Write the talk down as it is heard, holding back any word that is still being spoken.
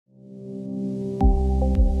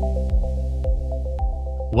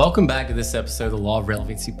Welcome back to this episode of the Law of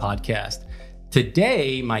Relevancy podcast.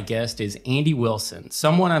 Today, my guest is Andy Wilson,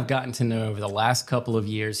 someone I've gotten to know over the last couple of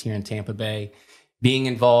years here in Tampa Bay, being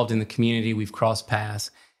involved in the community. We've crossed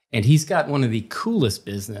paths, and he's got one of the coolest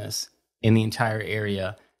business in the entire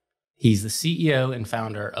area. He's the CEO and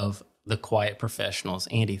founder of The Quiet Professionals.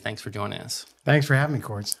 Andy, thanks for joining us. Thanks for having me,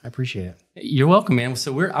 Cords. I appreciate it. You're welcome, man.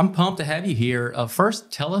 So I'm pumped to have you here.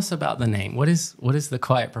 First, tell us about the name. What is The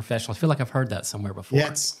Quiet Professional? I feel like I've heard that somewhere before.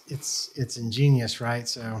 Yeah, it's ingenious, right?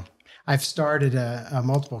 So I've started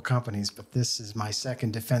multiple companies, but this is my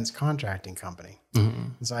second defense contracting company. Mm-hmm.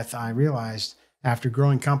 And so I realized after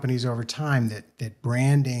growing companies over time that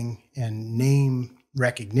branding and name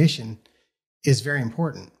recognition is very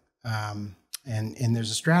important. And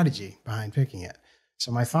there's a strategy behind picking it.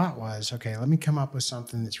 So my thought was, okay, let me come up with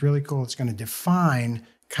something that's really cool. It's going to define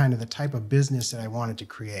kind of the type of business that I wanted to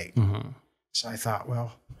create. Mm-hmm. So I thought,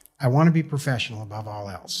 well, I want to be professional above all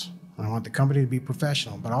else. I want the company to be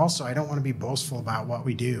professional, but also I don't want to be boastful about what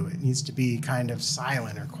we do. It needs to be kind of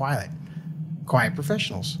silent or quiet. Quiet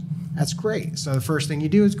Professionals. That's great. So the first thing you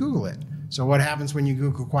do is Google it. So what happens when you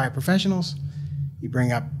Google Quiet Professionals? You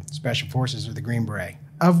bring up Special Forces or the Green Beret,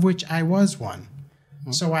 of which I was one.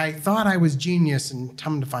 So I thought I was genius, and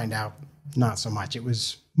come to find out, not so much. It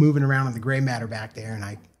was moving around in the gray matter back there, and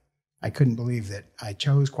I couldn't believe that I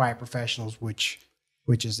chose Quiet Professionals, which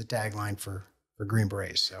is the tagline for Green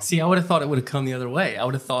Berets. So. See, I would have thought it would have come the other way. I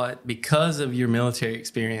would have thought because of your military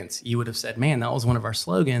experience, you would have said, man, that was one of our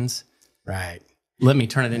slogans. Right. Let me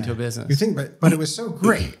turn it into a business. You think, but it was so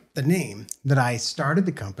great, the name, that I started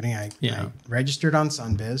the company. I registered on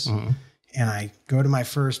Sunbiz. Mm-hmm. And I go to my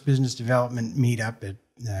first business development meetup at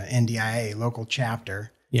NDIA local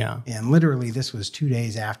chapter. Yeah. And literally this was 2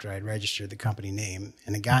 days after I'd registered the company name.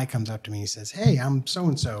 And a guy comes up to me and says, "Hey, I'm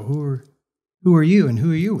so-and-so. Who are you and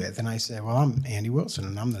who are you with?" And I said, "Well, I'm Andy Wilson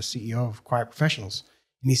and I'm the CEO of Quiet Professionals."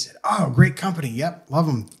 And he said, "Oh, great company. Yep. Love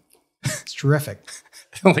them. It's terrific."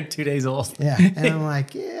 Like 2 days old. Yeah. And I'm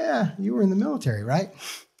like, "Yeah, you were in the military, right?"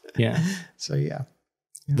 Yeah. So, yeah.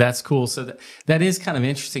 That's cool. So that is kind of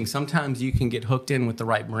interesting. Sometimes you can get hooked in with the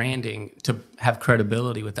right branding to have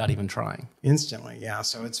credibility without even trying. Instantly, yeah.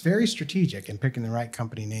 So it's very strategic in picking the right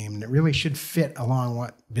company name, and it really should fit along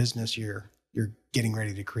what business you're getting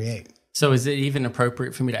ready to create. So is it even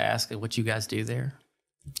appropriate for me to ask what you guys do there?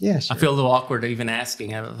 Yeah, sure. I feel a little awkward even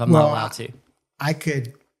asking if I'm not allowed to. I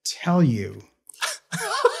could tell you,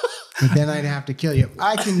 but then I'd have to kill you.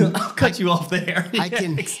 I'll cut you off there. I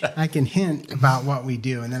can hint about what we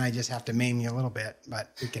do, and then I just have to maim you a little bit, but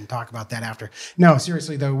we can talk about that after. No,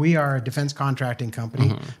 seriously though, we are a defense contracting company,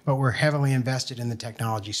 mm-hmm. but we're heavily invested in the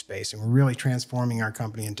technology space, and we're really transforming our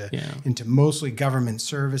company into mostly government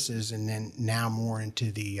services, and then now more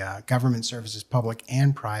into the government services, public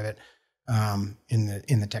and private, in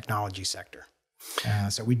the technology sector.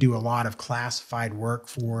 So we do a lot of classified work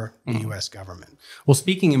for the U.S. government. Well,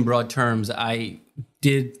 speaking in broad terms, I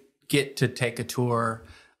did get to take a tour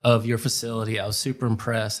of your facility. I was super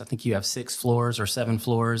impressed. I think you have 6 floors or 7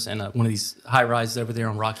 floors and one of these high rises over there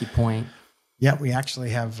on Rocky Point. Yeah, we actually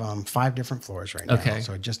have 5 different floors right now. Okay.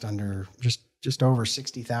 So just over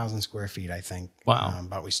 60,000 square feet, I think. Wow.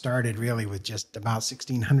 But we started really with just about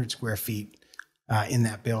 1,600 square feet in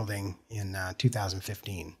that building in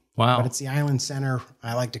 2015. Wow. But it's the Island Center.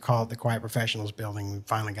 I like to call it the Quiet Professionals building. We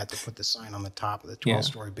finally got to put the sign on the top of the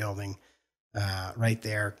 12-story building right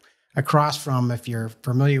there. Across from, if you're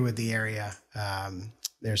familiar with the area,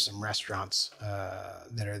 there's some restaurants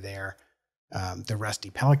that are there. The Rusty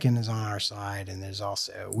Pelican is on our side, and there's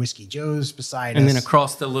also Whiskey Joe's beside us. And then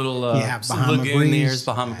across the little Bahama lagoon Breeze. there's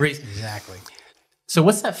Bahama Breeze. Exactly. So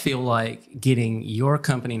what's that feel like getting your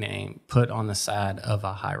company name put on the side of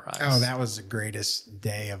a high rise? Oh, that was the greatest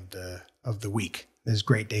day of the week. There's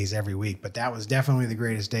great days every week, but that was definitely the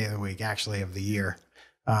greatest day of the week, actually, of the year.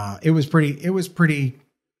 It was pretty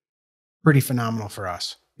phenomenal for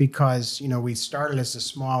us because, we started as the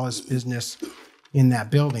smallest business in that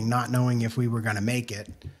building, not knowing if we were going to make it.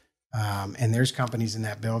 And there's companies in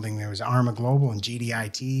that building. There was Arma Global and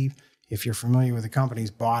GDIT. If you're familiar with the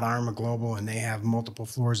companies, bought Arma Global, and they have multiple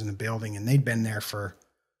floors in the building, and they'd been there for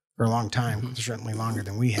a long time, mm-hmm. certainly longer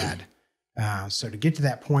than we had. So to get to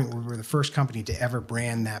that point where we were the first company to ever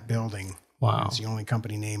brand that building, wow, it's the only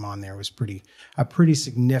company name on there, was a pretty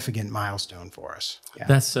significant milestone for us. Yeah.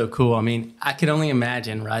 That's so cool. I mean, I could only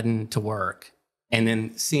imagine riding to work and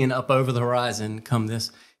then seeing up over the horizon come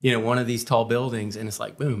this, one of these tall buildings, and it's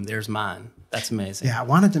like, boom, there's mine. That's amazing. Yeah, I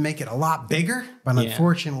wanted to make it a lot bigger, but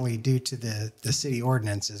unfortunately, due to the city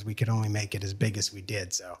ordinances, we could only make it as big as we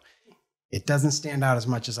did. So It doesn't stand out as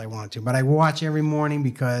much as I want it to, but I watch every morning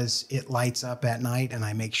because it lights up at night, and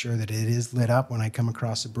I make sure that it is lit up when I come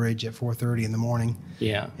across the bridge at 4:30 in the morning.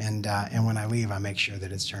 Yeah. And when I leave, I make sure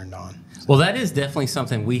that it's turned on. So. Well, that is definitely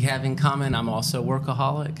something we have in common. I'm also a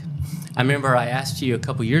workaholic. I remember I asked you a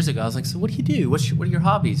couple years ago, I was like, so what do you do? What are your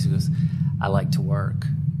hobbies? He goes, I like to work.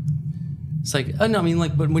 It's like, oh, no, I mean,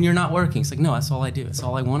 like, but when you're not working, it's like, no, that's all I do. That's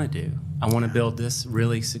all I want to do. I want to build this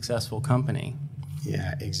really successful company.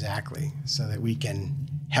 Yeah, exactly. So that we can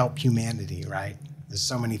help humanity, right? There's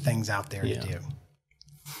so many things out there to do.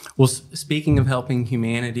 Well, speaking of helping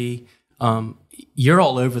humanity, you're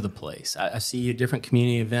all over the place. I see you at different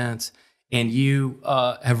community events, and you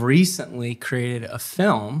have recently created a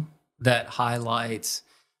film that highlights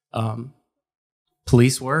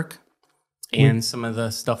police work and some of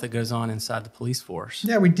the stuff that goes on inside the police force.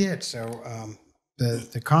 Yeah, we did. So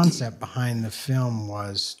the concept behind the film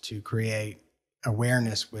was to create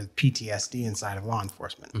awareness with PTSD inside of law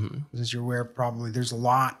enforcement. As you're aware, probably there's a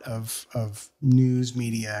lot of news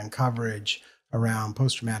media and coverage around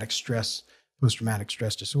post-traumatic stress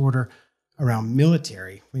disorder, around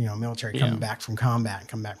military coming back from combat and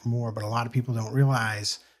coming back from war. But a lot of people don't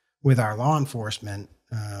realize with our law enforcement,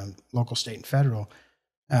 local, state, and federal,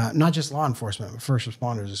 not just law enforcement, but first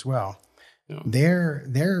responders as well. Yeah.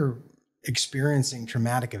 They're experiencing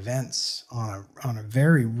traumatic events on a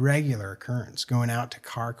very regular occurrence, going out to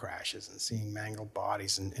car crashes and seeing mangled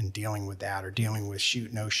bodies and dealing with that, or dealing with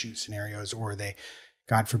shoot, no shoot scenarios, or they,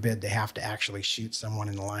 God forbid, they have to actually shoot someone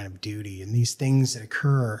in the line of duty. And these things that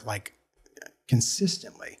occur like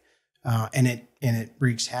consistently, and it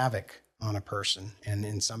wreaks havoc on a person.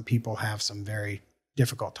 And some people have some very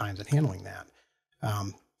difficult times in handling that.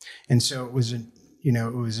 And so it was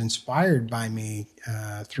it was inspired by me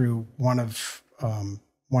through one of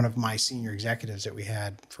my senior executives that we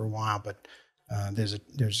had for a while. But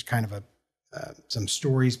there's kind of some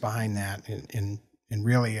stories behind that, and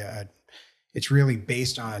really it's really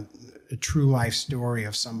based on a true life story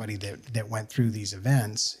of somebody that went through these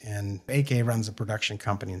events. And AK runs a production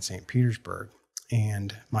company in St. Petersburg,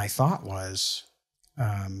 and my thought was,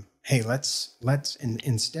 hey, let's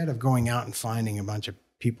instead of going out and finding a bunch of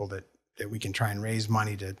people that we can try and raise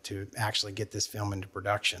money to actually get this film into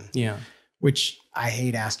production. Yeah. Which I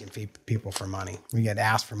hate asking people for money. We get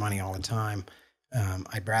asked for money all the time.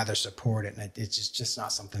 I'd rather support it, and it's just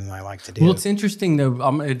not something that I like to do. Well, it's interesting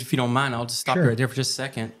though. If you don't mind, I'll just stop you right there for just a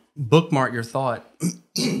second. Bookmark your thought.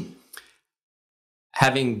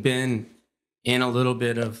 Having been in a little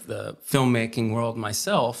bit of the filmmaking world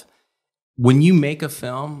myself, when you make a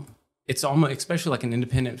film, it's almost, especially like an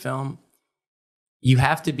independent film, you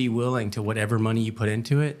have to be willing to whatever money you put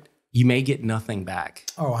into it, you may get nothing back.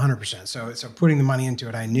 Oh, 100%. So putting the money into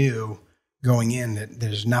it, I knew going in that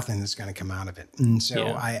there's nothing that's going to come out of it. And so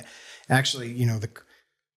I actually,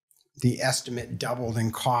 the estimate doubled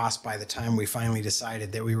in cost by the time we finally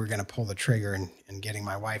decided that we were going to pull the trigger and getting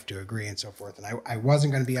my wife to agree and so forth. And I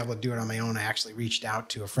wasn't going to be able to do it on my own. I actually reached out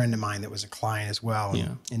to a friend of mine that was a client as well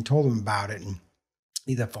and told him about it. And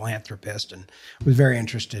he's a philanthropist and was very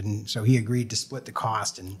interested. And so he agreed to split the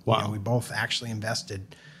cost. And we both actually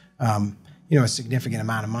invested, a significant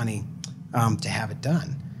amount of money to have it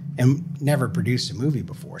done. And never produced a movie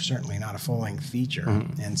before, certainly not a full-length feature.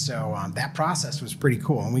 Mm-hmm. And so that process was pretty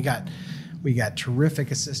cool. And we got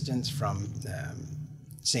terrific assistance from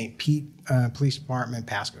St. Pete Police Department,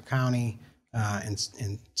 Pasco County, and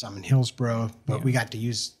some in Hillsborough. But we got to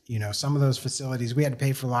use, some of those facilities. We had to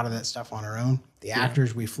pay for a lot of that stuff on our own. The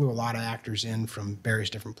actors, we flew a lot of actors in from various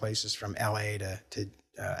different places, from LA to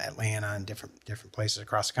Atlanta and different places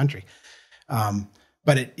across the country.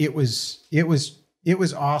 But it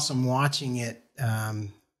was awesome watching it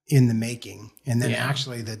in the making, and then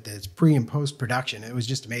actually the pre and post production. It was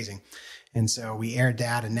just amazing. And so we aired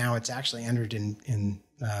that, and now it's actually entered in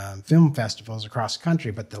film festivals across the country.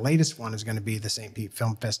 But the latest one is going to be the St. Pete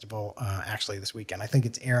Film Festival actually this weekend. I think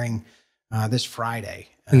it's airing this Friday.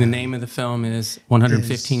 And the name of the film is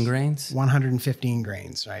 115 Grains? 115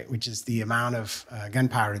 Grains, right, which is the amount of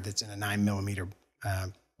gunpowder that's in a 9mm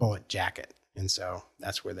bullet jacket. And so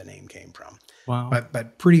that's where the name came from. Wow.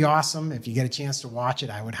 But pretty awesome. If you get a chance to watch it,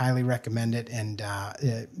 I would highly recommend it. And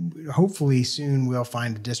hopefully soon we'll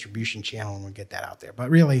find a distribution channel and we'll get that out there. But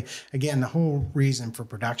really, again, the whole reason for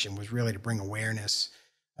production was really to bring awareness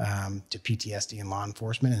to PTSD in law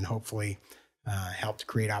enforcement, and hopefully help to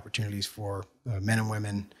create opportunities for men and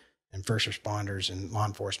women and first responders and law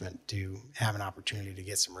enforcement to have an opportunity to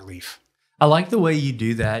get some relief. I like the way you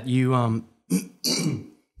do that. You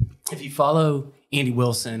if you follow Andy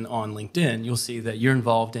Wilson on LinkedIn, you'll see that you're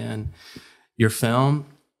involved in your film,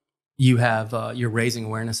 you're raising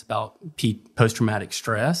awareness about post-traumatic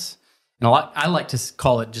stress. And I like to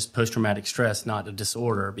call it just post-traumatic stress, not a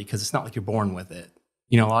disorder, because it's not like you're born with it.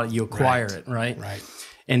 You acquire it, right? Right.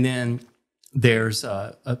 And then there's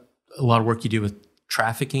a lot of work you do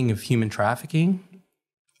with human trafficking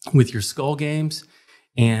with your skull games.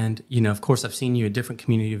 And, of course, I've seen you at different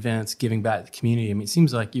community events, giving back to the community. I mean, it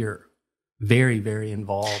seems like you're very, very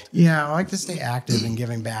involved. Yeah, I like to stay active in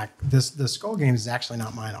giving back. The Skull Games is actually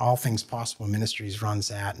not mine. All Things Possible Ministries runs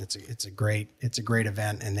that, and it's a great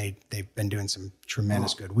event, and they've been doing some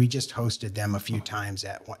tremendous good. We just hosted them a few times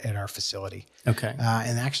at our facility. Okay,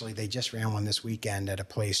 and actually they just ran one this weekend at a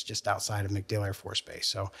place just outside of MacDill Air Force Base.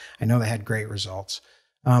 So I know they had great results.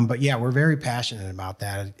 But yeah, we're very passionate about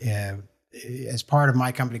that. As part of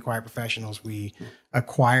my company, Quiet Professionals, we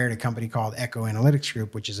acquired a company called Echo Analytics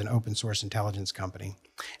Group, which is an open source intelligence company.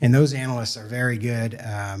 And those analysts are very good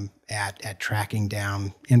at tracking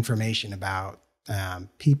down information about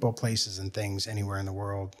people, places, and things anywhere in the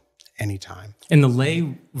world, anytime. And the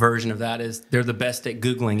lay version of that is they're the best at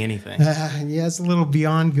Googling anything. Yeah, it's a little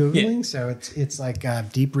beyond Googling. Yeah. So it's like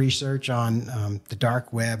deep research on the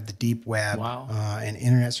dark web, the deep web, wow. And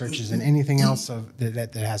internet searches and anything else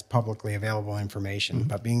that has publicly available information. Mm-hmm.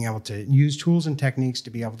 But being able to use tools and techniques to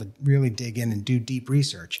be able to really dig in and do deep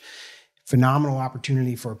research. Phenomenal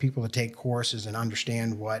opportunity for people to take courses and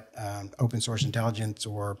understand what open source intelligence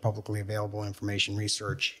or publicly available information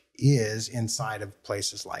research is inside of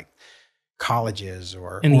places like colleges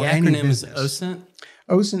or and the acronym is OSINT?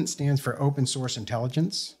 OSINT stands for Open Source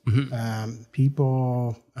Intelligence. Mm-hmm.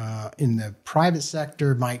 People in the private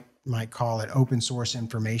sector might call it open source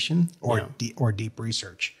information or deep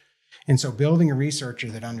research. And so building a researcher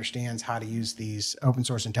that understands how to use these open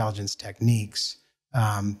source intelligence techniques,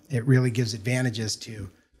 it really gives advantages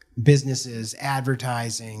to businesses,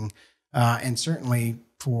 advertising, and certainly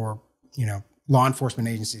for, law enforcement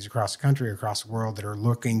agencies across the country, across the world that are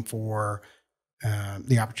looking for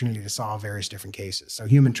the opportunity to solve various different cases. So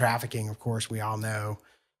human trafficking, of course, we all know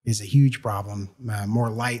is a huge problem. More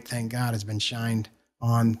light, thank God, has been shined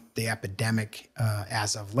on the epidemic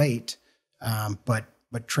as of late. But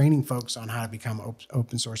training folks on how to become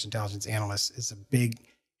open source intelligence analysts is a big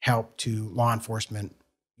help to law enforcement,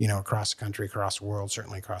 across the country, across the world,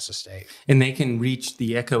 certainly across the state. And they can reach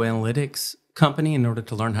the Echo Analytics company in order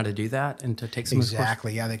to learn how to do that and to take some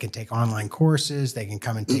Exactly. Yeah, they can take online courses. They can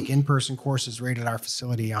come and take in-person courses right at our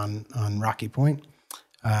facility on Rocky Point.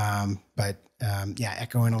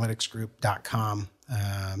 EchoAnalyticsGroup.com.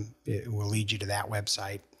 It will lead you to that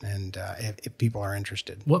website, and if people are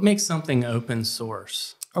interested. What makes something open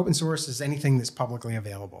source? Open source is anything that's publicly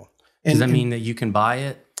available. Does that mean that you can buy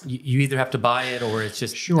it? You either have to buy it or it's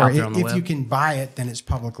just sure. Out there on the web? If you can buy it, then it's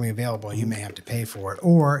publicly available. You may have to pay for it,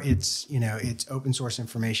 or it's open source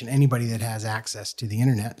information. Anybody that has access to the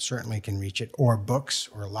internet certainly can reach it, or books,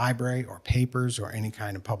 or a library, or papers, or any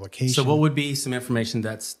kind of publication. So, what would be some information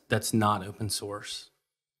that's not open source?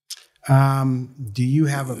 Do you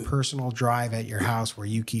have a personal drive at your house where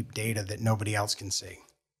you keep data that nobody else can see?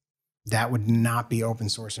 That would not be open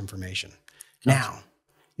source information. Gotcha. Now,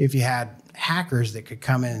 if you had hackers that could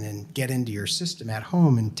come in and get into your system at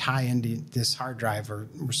home and tie into this hard drive or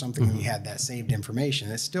something, mm-hmm. and you had that saved information,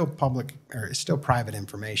 it's still public or it's still private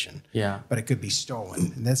information. Yeah. But it could be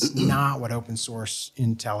stolen. And that's not what open source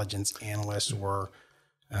intelligence analysts or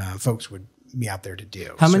folks would be out there to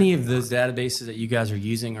do. How many of those databases that you guys are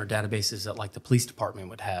using are databases that like the police department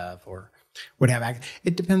would have or would have?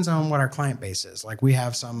 It depends on what our client base is. Like we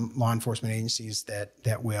have some law enforcement agencies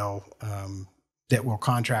that will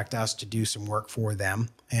contract us to do some work for them.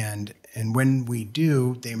 And when we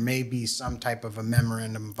do, there may be some type of a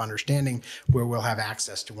memorandum of understanding where we'll have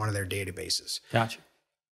access to one of their databases. Gotcha.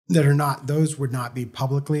 Those would not be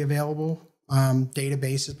publicly available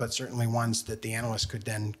databases, but certainly ones that the analysts could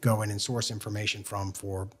then go in and source information from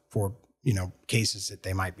for cases that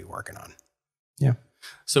they might be working on. Yeah.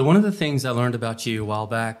 So one of the things I learned about you a while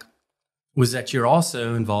back was that you're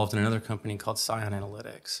also involved in another company called Scion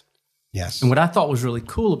Analytics. Yes. And what I thought was really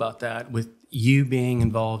cool about that, with you being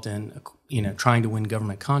involved in, trying to win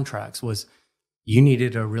government contracts, was you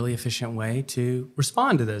needed a really efficient way to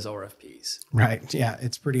respond to those RFPs. Right. Yeah.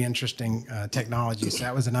 It's pretty interesting technology. So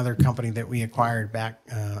that was another company that we acquired back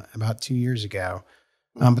about 2 years ago.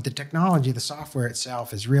 But the technology, the software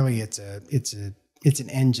itself is really, it's an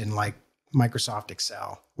engine like Microsoft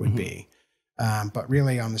Excel would mm-hmm. be. But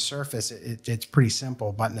really on the surface, it's pretty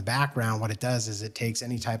simple. But in the background, what it does is it takes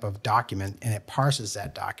any type of document and it parses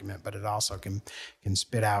that document, but it also can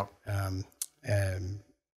spit out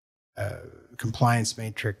compliance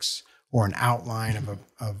matrix or an outline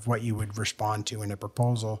of what you would respond to in a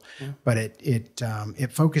proposal. Yeah. But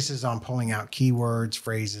it focuses on pulling out keywords,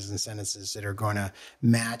 phrases, and sentences that are going to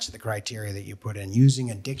match the criteria that you put in,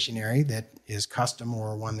 using a dictionary that is custom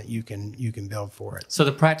or one that you can build for it. So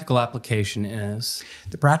the practical application is?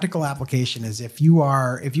 The practical application is if you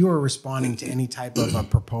are responding to any type of a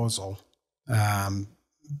proposal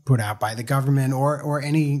put out by the government or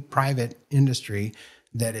any private industry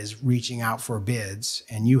that is reaching out for bids,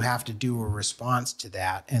 and you have to do a response to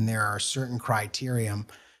that, and there are certain criteria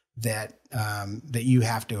that you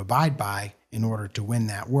have to abide by in order to win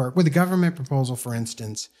that work. With a government proposal, for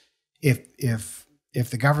instance, if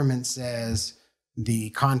the government says the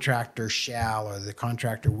contractor shall, or the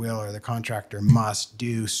contractor will, or the contractor must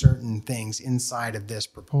do certain things inside of this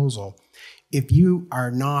proposal, if you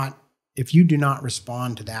do not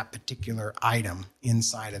respond to that particular item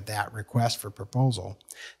inside of that request for proposal,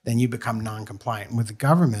 then you become non-compliant. With the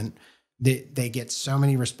government, they get so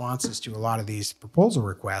many responses to a lot of these proposal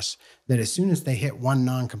requests that as soon as they hit one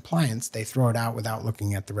non-compliance, they throw it out without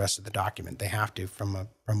looking at the rest of the document. They have to from a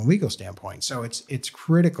legal standpoint. So it's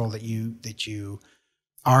critical that you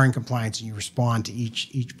are in compliance and you respond to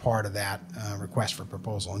each part of that request for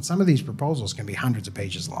proposal. And some of these proposals can be hundreds of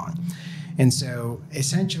pages long. And so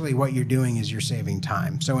essentially what you're doing is you're saving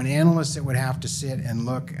time. So an analyst that would have to sit and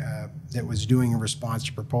look, that was doing a response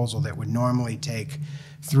to proposal that would normally take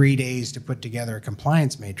 3 days to put together a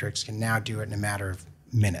compliance matrix can now do it in a matter of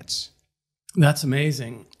minutes. That's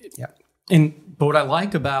amazing. Yeah. But what I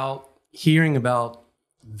like about hearing about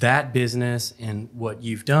that business and what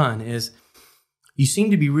you've done is you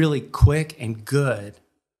seem to be really quick and good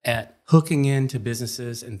at hooking into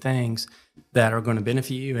businesses and things that are going to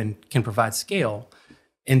benefit you and can provide scale.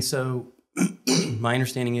 And so my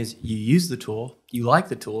understanding is you use the tool, you like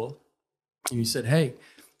the tool, and you said, hey,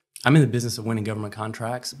 I'm in the business of winning government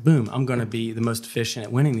contracts. Boom, I'm going to be the most efficient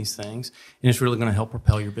at winning these things, and it's really going to help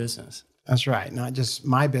propel your business. That's right. Not just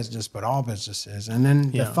my business, but all businesses. And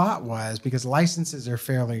then the thought was, because licenses are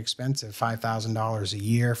fairly expensive, $5,000 a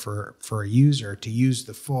year for a user to use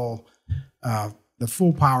the full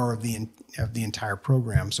power of the entire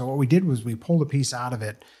program. So what we did was we pulled a piece out of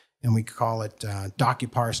it, and we call it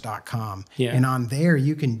docuparse.com. Yeah. And on there,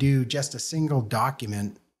 you can do just a single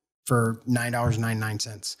document for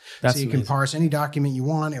 $9.99. So you can parse any document you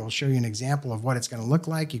want. It will show you an example of what it's going to look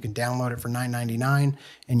like. You can download it for $9.99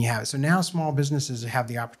 and you have it. So now small businesses have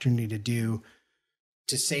the opportunity to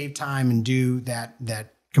save time and do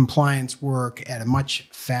that compliance work at a much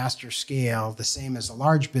faster scale, the same as a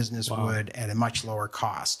large business would at a much lower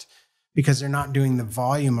cost, because they're not doing the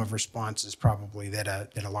volume of responses probably that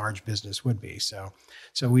a large business would be. So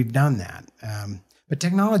we've done that. But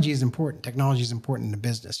technology is important. Technology is important in the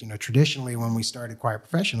business. Traditionally, when we started Quiet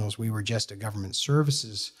Professionals, we were just a government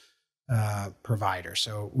services provider.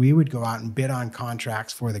 So we would go out and bid on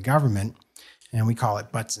contracts for the government, and we call it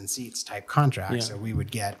butts and seats type contracts. Yeah. So we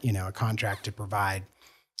would get, a contract to provide,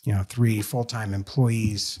 3 full-time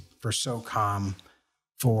employees for SOCOM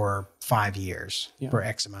for 5 years for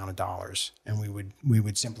X amount of dollars. And we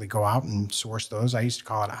would simply go out and source those. I used to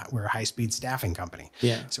call it, we're a high-speed staffing company.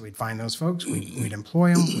 Yeah. So we'd find those folks, we'd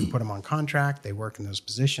employ them, we'd put them on contract, they work in those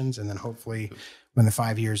positions, and then hopefully when the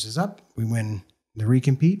 5 years is up, we win the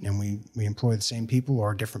recompete and we employ the same people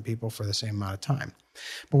or different people for the same amount of time.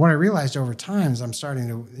 But what I realized over time is I'm starting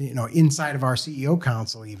to, inside of our CEO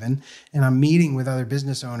council even, and I'm meeting with other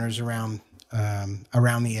business owners around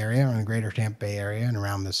the area, around the greater Tampa Bay area, and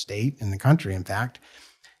around the state and the country, in fact,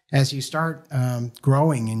 as you start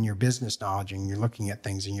growing in your business knowledge and you're looking at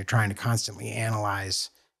things and you're trying to constantly analyze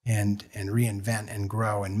and reinvent and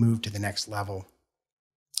grow and move to the next level.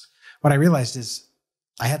 What I realized is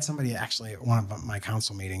I had somebody actually at one of my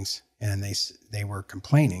council meetings, and they were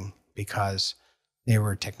complaining because they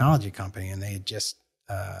were a technology company and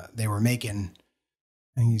they were making,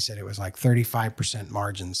 I think he said it was like 35%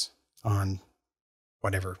 margins on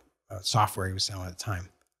whatever software he was selling at the time.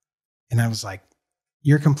 And I was like,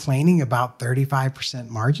 you're complaining about 35%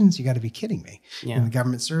 margins? You got to be kidding me. Yeah. In the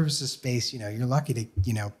government services space, you're lucky to,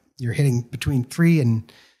 you're hitting between 3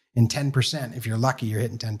 and 10%. If you're lucky, you're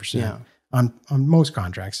hitting 10% on most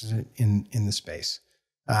contracts in the space.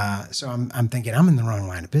 So I'm thinking I'm in the wrong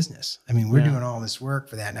line of business. I mean, we're doing all this work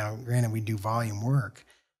for that. Now, granted, we do volume work.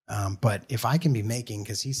 But if I can be making,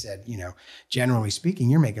 because he said, generally speaking,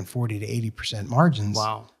 you're making 40 to 80% margins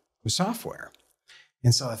with software.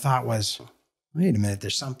 And so the thought was, wait a minute,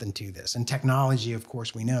 there's something to this. And technology, of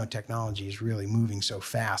course, we know technology is really moving so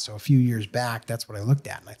fast. So a few years back, that's what I looked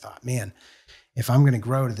at. And I thought, man, if I'm going to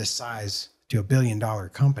grow to this size, to $1 billion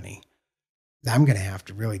company, I'm going to have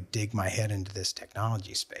to really dig my head into this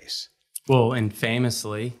technology space. Well, and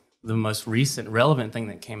famously, the most recent relevant thing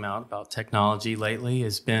that came out about technology lately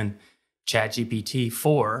has been ChatGPT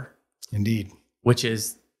 4. Indeed. Which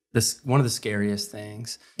is one of the scariest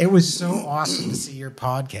things. It was so awesome to see your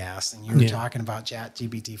podcast, and you were talking about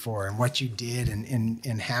ChatGPT 4 and what you did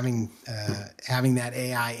in having that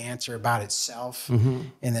AI answer about itself,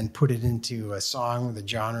 and then put it into a song with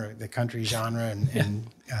the country genre, and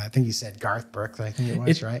I think you said Garth Brooks, I think it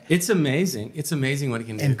was, right? It's amazing. It's amazing what it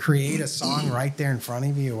can do. And create a song right there in front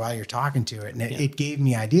of you while you're talking to it. And it gave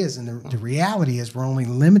me ideas. And the reality is we're only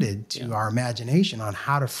limited to our imagination on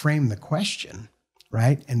how to frame the question,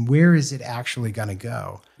 right? And where is it actually going to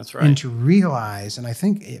go? That's right. And to realize, and I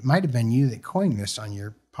think it might have been you that coined this on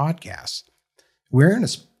your podcast, we're in a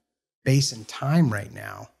space and time right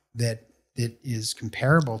now that is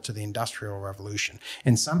comparable to the Industrial Revolution.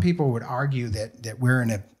 And some people would argue that we're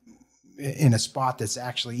in a spot that's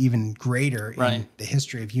actually even greater in the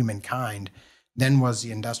history of humankind than was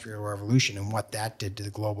the Industrial Revolution and what that did to the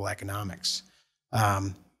global economics.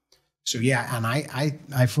 And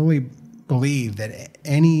I fully believe that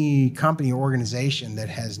any company or organization that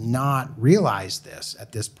has not realized this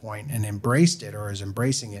at this point and embraced it or is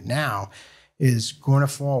embracing it now is going to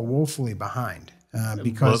fall woefully behind.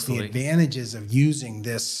 Because the advantages of using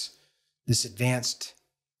this advanced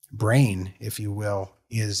brain, if you will,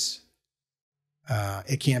 is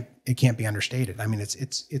it can't be understated. I mean,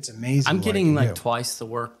 it's amazing. I'm getting like twice the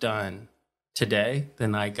work done today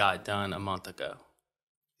than I got done a month ago.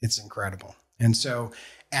 It's incredible. And so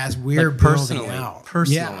as we're building out,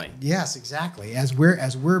 yes, exactly. As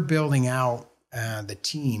we're building out the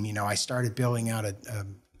team, I started building out a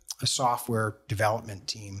software development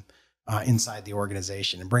team inside the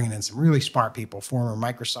organization and bringing in some really smart people, former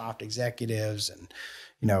Microsoft executives, and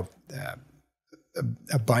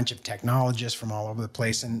a bunch of technologists from all over the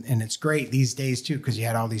place. And it's great these days too, because you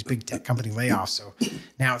had all these big tech company layoffs. So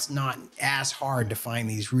now it's not as hard to find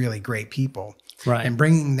these really great people. Right. And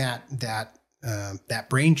bringing that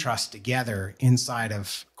brain trust together inside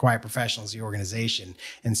of Quiet Professionals, the organization,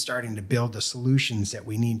 and starting to build the solutions that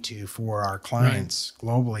we need to for our clients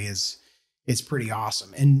globally it's pretty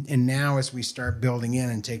awesome. And now as we start building in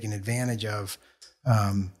and taking advantage of,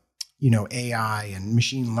 AI and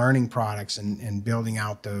machine learning products and building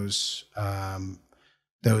out those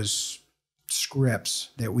scripts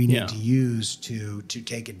that we need to use to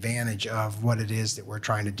take advantage of what it is that we're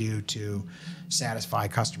trying to do to satisfy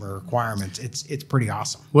customer requirements. It's pretty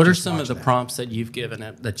awesome. What are some of the prompts that you've given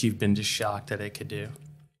it that you've been just shocked that it could do?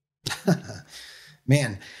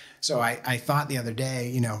 Man, so I thought the other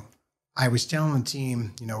day, I was telling the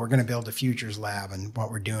team, we're going to build a futures lab and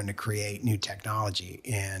what we're doing to create new technology.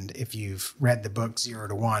 And if you've read the book 0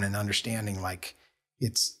 to 1 and understanding, like,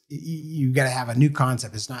 you got to have a new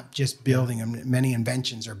concept. It's not just building them. Many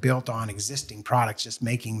inventions are built on existing products, just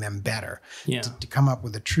making them better. Yeah. To come up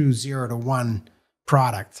with a true 0 to 1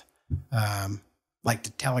 product, like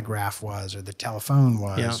the telegraph was, or the telephone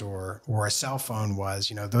was, or a cell phone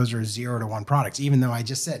was, those are 0 to 1 products. Even though I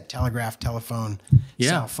just said telegraph, telephone,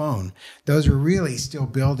 cell phone, those are really still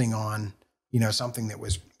building on, something that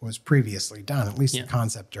was previously done, at least the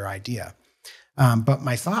concept or idea. But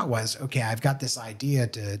my thought was, okay, I've got this idea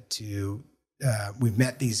to we've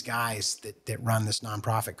met these guys that run this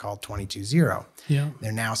nonprofit called 220. Yeah.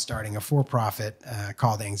 They're now starting a for-profit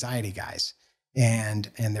called Anxiety Guys. And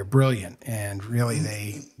they're brilliant, and really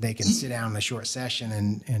they can sit down in a short session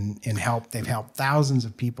and help. They've helped thousands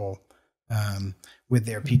of people with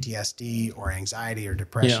their PTSD or anxiety or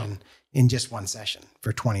depression in just one session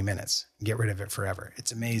for 20 minutes. Get rid of it forever.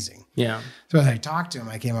 It's amazing. Yeah. So as I talked to him,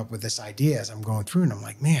 I came up with this idea as I'm going through, and I'm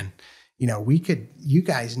like, man, you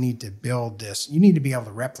guys need to build this. You need to be able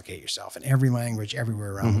to replicate yourself in every language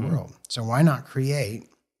everywhere around the world. So why not create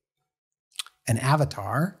an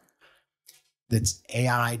avatar that's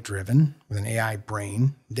AI driven with an AI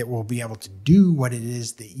brain that will be able to do what it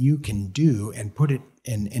is that you can do and put it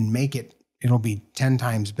and make it, it'll be 10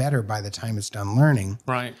 times better by the time it's done learning.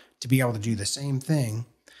 Right. To be able to do the same thing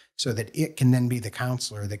so that it can then be the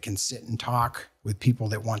counselor that can sit and talk with people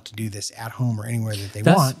that want to do this at home or anywhere that they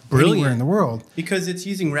want, brilliant. Anywhere in the world. Because it's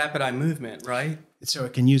using rapid eye movement, right? So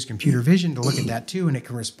it can use computer vision to look at that too, and it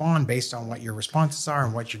can respond based on what your responses are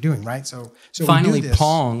and what you're doing, right? So finally,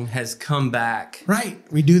 Pong has come back. Right.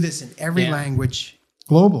 We do this in every language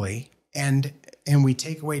globally, and we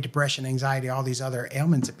take away depression, anxiety, all these other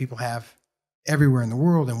ailments that people have everywhere in the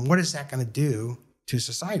world. And what is that going to do to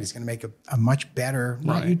society? It's going to make a much better,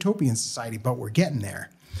 not utopian society, but we're getting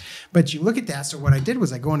there. But you look at that. So what I did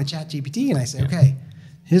was I go into ChatGPT and I say, okay,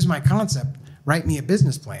 here's my concept. Write me a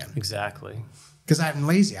business plan. Exactly. because I'm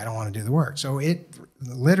lazy. I don't want to do the work. So it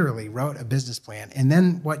literally wrote a business plan. And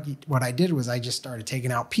then what I did was I just started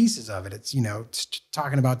taking out pieces of it. It's, it's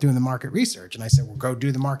talking about doing the market research. And I said, well, go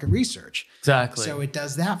do the market research. Exactly. So it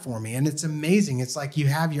does that for me. And it's amazing. It's like you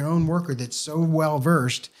have your own worker that's so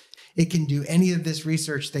well-versed, it can do any of this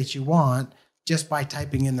research that you want just by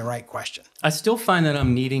typing in the right question. I still find that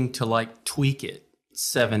I'm needing to like tweak it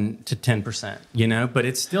 7 to 10%, but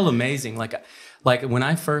it's still amazing. Like when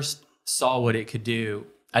I first saw what it could do,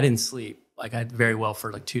 I didn't sleep. Like I did very well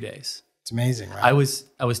for like 2 days. It's amazing, right? I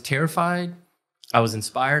was terrified. I was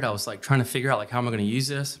inspired. I was like trying to figure out like how am I going to use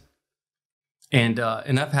this? And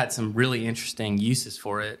I've had some really interesting uses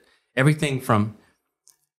for it. Everything from,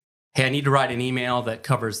 hey, I need to write an email that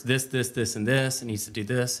covers this, this, this, and this. It needs to do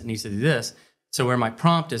this. It needs to do this. So where my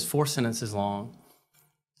prompt is 4 sentences long,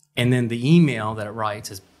 and then the email that it writes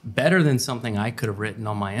is better than something I could have written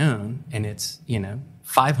on my own, and it's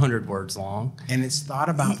 500 words long. And it's thought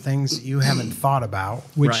about things that you haven't thought about,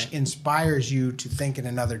 which Right. inspires you to think in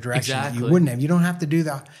another direction that Exactly. you wouldn't have. You don't have to do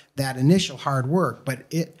that initial hard work, but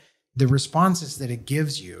the responses that it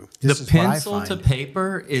gives you, this The is what I pencil find. to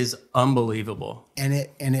paper is unbelievable. And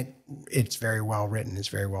it's very well written. It's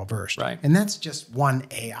very well versed. Right. And that's just one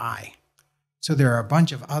AI. So there are a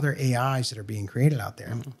bunch of other AIs that are being created out there.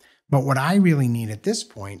 Mm-hmm. But what I really need at this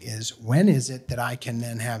point is, when is it that I can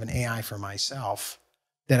then have an AI for myself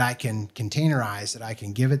that I can containerize, that I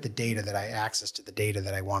can give it the data, that I access to the data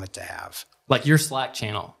that I want it to have? Like your Slack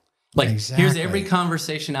channel. Like Exactly. Here's every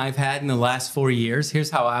conversation I've had in the last 4 years.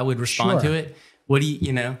 Here's how I would respond to it. What do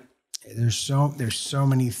you? There's so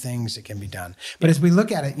many things that can be done. But as we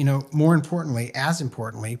look at it, more importantly, as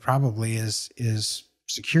importantly, probably is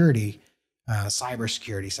security.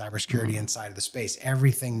 Cybersecurity inside of the space.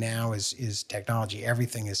 Everything now is technology.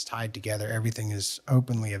 Everything is tied together. Everything is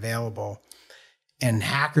openly available. And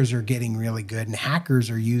hackers are getting really good. And hackers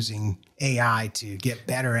are using AI to get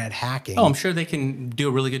better at hacking. Oh, I'm sure they can do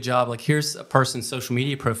a really good job. Like here's a person's social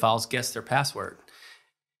media profiles, guess their password.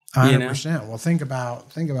 100%. Well, think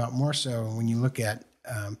about more so when you look at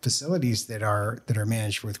facilities that are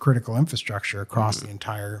managed with critical infrastructure across the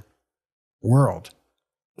entire world.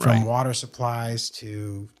 From water supplies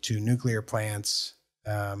to nuclear plants,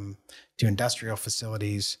 to industrial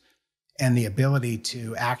facilities, and the ability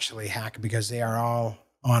to actually hack, because they are all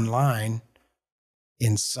online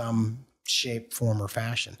in some shape, form, or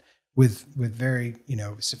fashion, with very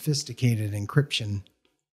sophisticated encryption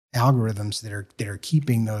algorithms that are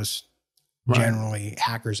keeping those generally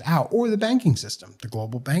hackers out, or the banking system, the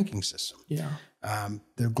global banking system,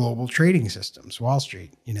 the global trading systems, Wall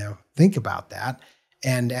Street. Think about that.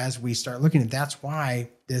 And as we start looking at, that's why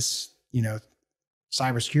this,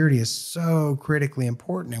 cybersecurity is so critically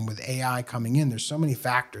important. And with AI coming in, there's so many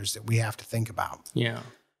factors that we have to think about. Yeah.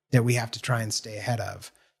 That we have to try and stay ahead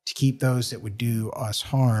of, to keep those that would do us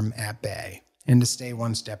harm at bay and to stay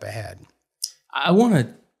one step ahead. I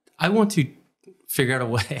want to figure out a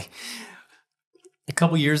way. A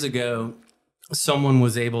couple years ago, someone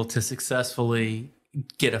was able to successfully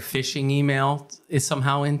get a phishing email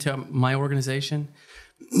somehow into my organization.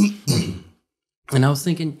 And I was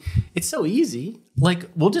thinking, it's so easy. Like,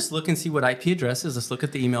 we'll just look and see what IP address is. Let's look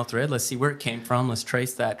at the email thread. Let's see where it came from. Let's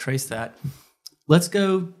trace that. Let's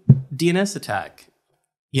go DNS attack,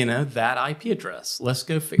 that IP address. Let's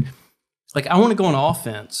go figure. Like, I want to go on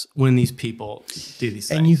offense when these people do these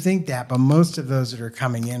things. And you think that, but most of those that are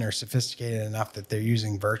coming in are sophisticated enough that they're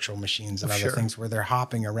using virtual machines and other things where they're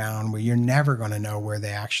hopping around, where you're never going to know where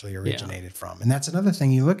they actually originated from. And that's another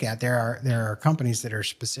thing you look at. There are companies that are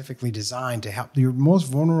specifically designed to help. Your most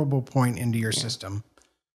vulnerable point into your system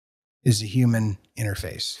is the human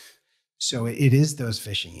interface. So it is those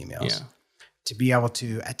phishing emails. Yeah. To be able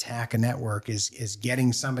to attack a network is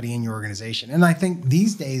getting somebody in your organization. And I think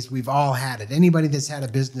these days we've all had it. Anybody that's had a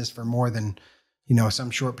business for more than,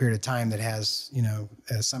 some short period of time that has,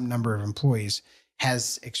 some number of employees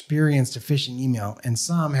has experienced a phishing email. And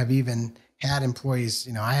some have even had employees,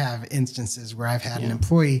 I have instances where I've had an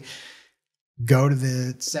employee go to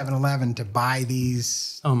the 7-Eleven to buy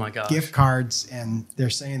these gift cards, and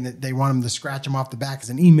they're saying that they want them to scratch them off the back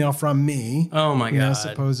as an email from me. Oh my God.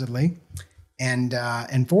 Supposedly. And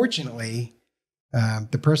unfortunately,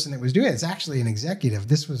 the person that was doing it is actually an executive.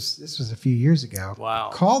 This was a few years ago.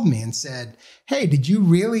 Wow. Called me and said, "Hey, did you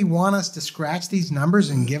really want us to scratch these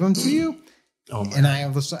numbers and give them to you?" Oh my! And I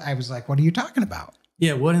was like, "What are you talking about?"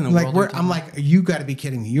 Yeah, what in the world? I'm like, you got to be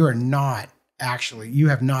kidding me! You have not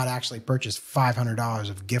actually purchased $500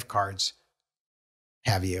 of gift cards,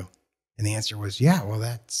 have you? And the answer was, "Yeah." Well,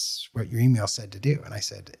 that's what your email said to do. And I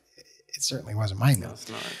said, it certainly wasn't my email. No, it's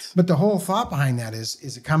not. But the whole thought behind that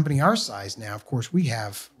is a company our size now, of course, we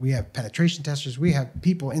have penetration testers. We have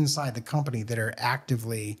people inside the company that are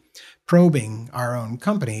actively probing our own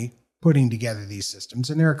company, putting together these systems.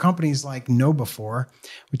 And there are companies like KnowBe4,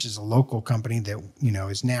 which is a local company that,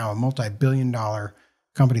 is now a multi-billion-dollar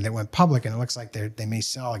company that went public, and it looks like they may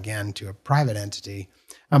sell again to a private entity.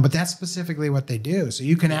 But that's specifically what they do. So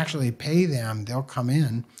you can actually pay them. They'll come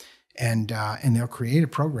in and they'll create a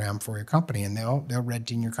program for your company, and they'll red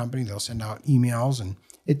team your company. They'll send out emails, and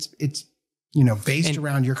it's based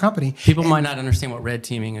around your company. People might not understand what red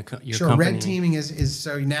teaming your company. Sure, red teaming is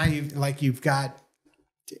so now you've got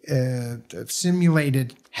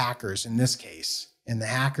simulated hackers in this case, and the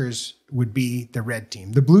hackers would be the red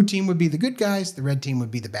team. The blue team would be the good guys. The red team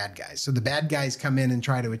would be the bad guys. So the bad guys come in and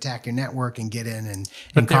try to attack your network and get in and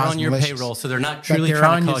but they're cause on your malicious. payroll, so they're not truly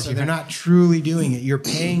trying to cause you. They're not truly doing it. You're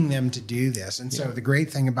paying them to do this. And so the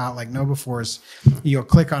great thing about like KnowBe4 is you'll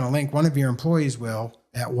click on a link. One of your employees will,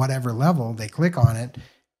 at whatever level they click on it,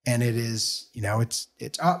 and it is,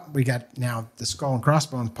 it's up. We got now the skull and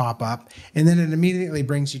crossbones pop up, and then it immediately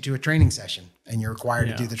brings you to a training session, and you're required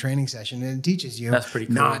to do the training session, and it teaches you That's pretty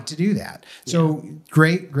cool. not to do that. So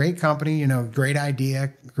great company, great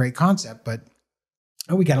idea, great concept, but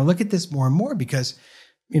we got to look at this more and more because,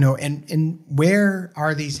 and where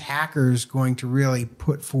are these hackers going to really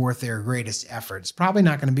put forth their greatest efforts? Probably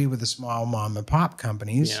not going to be with the small mom and pop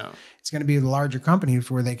companies. Yeah. It's going to be the larger companies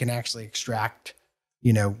where they can actually extract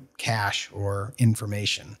cash or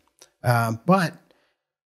information. But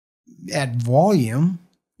at volume,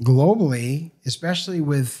 globally, especially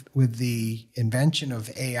with the invention of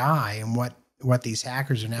AI and what these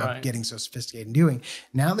hackers are now getting so sophisticated in doing,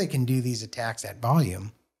 now they can do these attacks at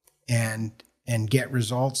volume and get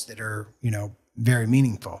results that are, very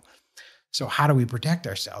meaningful. So how do we protect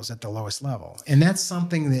ourselves at the lowest level? And that's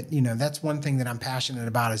something that, that's one thing that I'm passionate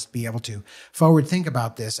about, is to be able to forward think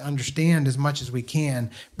about this, understand as much as we can,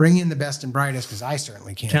 bring in the best and brightest, because I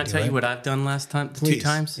certainly can't. Can I tell you what I've done last time? Please. 2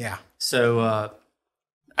 times? Yeah. So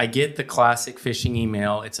I get the classic phishing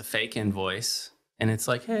email. It's a fake invoice. And it's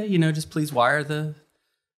like, hey, just please wire the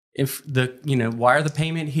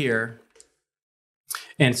payment here.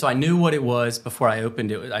 And so I knew what it was before I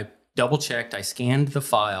opened it. I double checked. I scanned the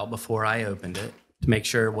file before I opened it to make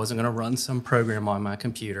sure it wasn't going to run some program on my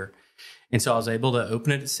computer. And so I was able to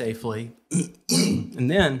open it safely. And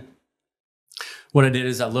then what I did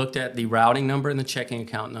is I looked at the routing number and the checking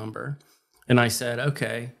account number. And I said,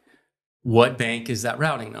 okay, what bank is that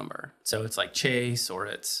routing number? So it's like Chase, or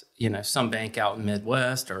it's, some bank out in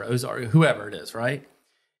Midwest, or Ozark, whoever it is, right?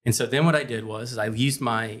 And so then what I did was I used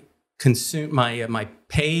my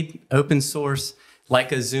paid open source,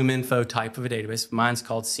 like a ZoomInfo type of a database. Mine's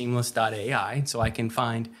called seamless.ai. So I can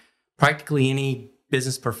find practically any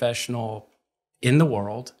business professional in the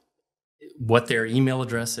world, what their email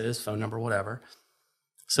address is, phone number, whatever.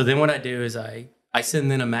 So then what I do is I send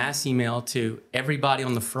then a mass email to everybody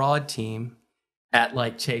on the fraud team at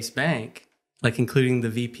like Chase Bank, like including the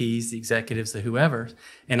VPs, the executives, the whoever.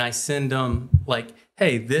 And I send them like,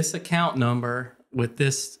 hey, this account number with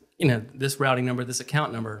this, this routing number, this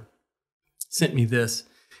account number sent me this.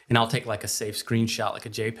 And I'll take like a safe screenshot, like a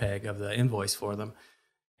JPEG of the invoice for them.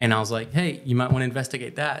 And I was like, hey, you might want to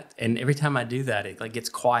investigate that. And every time I do that, it like gets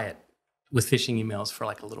quiet with phishing emails for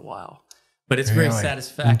like a little while. But it's very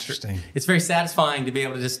satisfactory. Interesting. It's very satisfying to be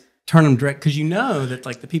able to just turn them direct, because that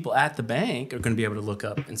like the people at the bank are going to be able to look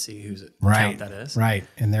up and see whose account that is. Right,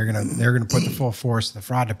 and they're gonna put the full force of the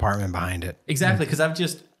fraud department behind it. Exactly, because I've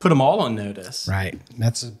just put them all on notice. Right,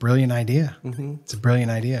 that's a brilliant idea. Mm-hmm. It's a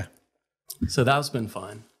brilliant idea. So that's been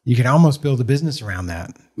fun. You could almost build a business around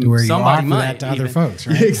that, to where you offer that to other folks,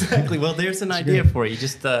 right? Yeah, exactly. Well, there's an idea for you.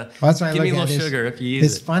 Just give me a little sugar if you use it.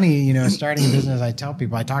 It's funny, starting a business. I talk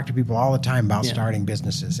to people all the time about starting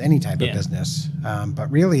businesses, any type of business. But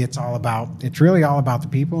really, it's really all about the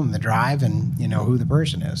people and the drive and, who the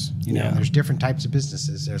person is. There's different types of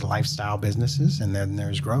businesses. There's lifestyle businesses, and then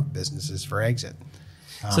there's growth businesses for exit.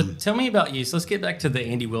 So tell me about you. So let's get back to the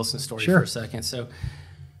Andy Wilson story Sure. for a second. So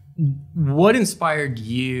what inspired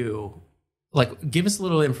you? Like, give us a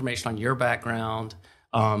little information on your background.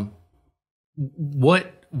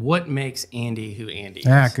 What makes Andy who Andy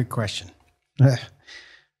is? Good question.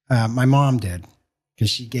 My mom did,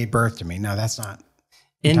 because she gave birth to me. No, that's not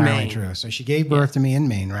entirely true. So she gave birth to me in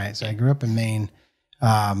Maine, right? So I grew up in Maine.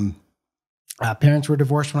 Parents were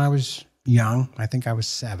divorced when I was young. I think I was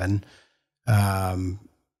 7.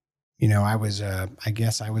 I was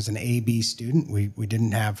I was an A-B student. We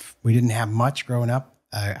didn't have much growing up.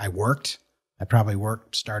 I worked. I probably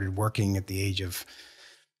started working at the age of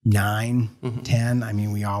 9, 10. I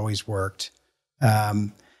mean, we always worked.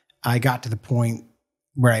 I got to the point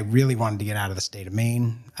where I really wanted to get out of the state of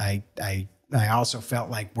Maine. I also felt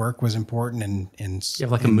like work was important and you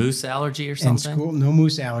have like a moose allergy or something? In school, no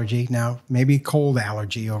moose allergy. Now, maybe cold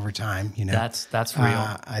allergy over time, you know. That's real.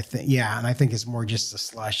 I think, yeah. And I think it's more just the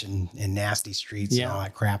slush and nasty streets and all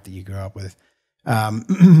that crap that you grew up with.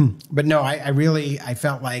 But no, I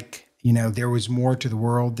felt like, you know, there was more to the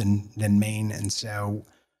world than Maine. And so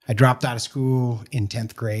I dropped out of school in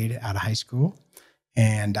 10th grade out of high school.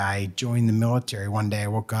 And I joined the military. One day I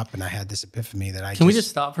woke up and I had this epiphany that Can we just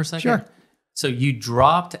stop for a second? Sure. So you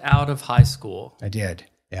dropped out of high school. I did.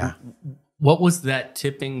 Yeah. What was that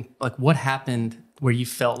tipping? Like, what happened where you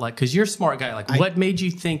felt like, because you're a smart guy, like what made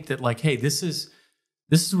you think that like, hey, this is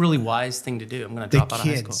a really wise thing to do. I'm going to drop out of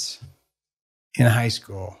high school. The kids in high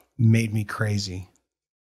school made me crazy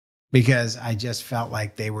because I just felt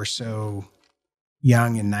like they were so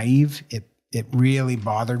young and naive. It really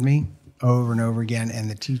bothered me over and over again. And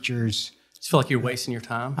the teachers... You feel like you're wasting your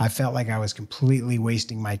time? I felt like I was completely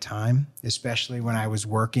wasting my time, especially when I was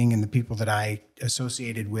working, and the people that I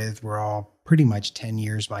associated with were all pretty much 10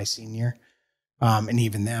 years my senior. And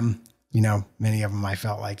even them, you know, many of them, I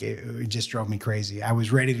felt like it just drove me crazy. I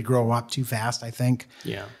was ready to grow up too fast, I think.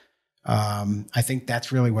 Yeah. I think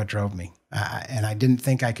that's really what drove me. And I didn't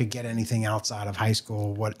think I could get anything else out of high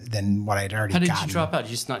school than what I'd already gotten. How did you drop out? Did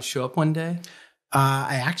you just not show up one day?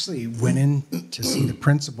 I actually went in to see the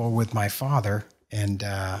principal with my father. And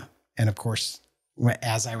of course,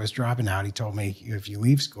 as I was dropping out, he told me, if you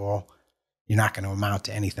leave school, you're not going to amount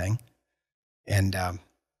to anything. And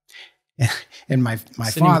my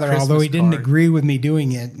father, although he didn't agree with me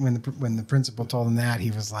doing it, when the principal told him that,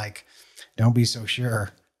 he was like, don't be so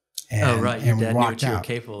sure. And, your dad knew what you were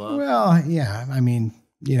capable of. Well, yeah. I mean,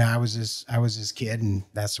 you know, I was his kid, and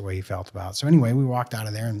that's the way he felt about it. So anyway, we walked out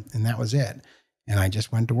of there, and that was it. And I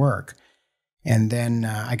just went to work. And then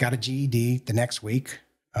I got a GED the next week.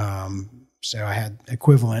 So I had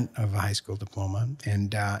equivalent of a high school diploma,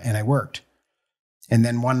 and I worked. And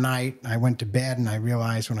then one night I went to bed, and I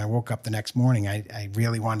realized when I woke up the next morning, I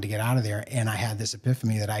really wanted to get out of there. And I had this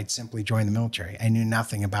epiphany that I'd simply join the military. I knew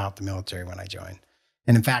nothing about the military when I joined.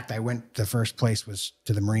 And in fact, the first place was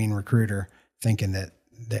to the Marine recruiter, thinking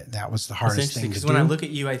that was the hardest thing to do. Because when I look at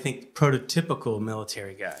you, I think prototypical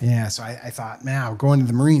military guy. Yeah, so I thought, man, I'll go into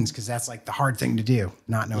the Marines because that's like the hard thing to do,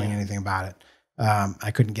 not knowing anything about it.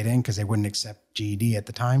 I couldn't get in because they wouldn't accept GED at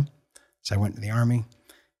the time. So I went to the Army,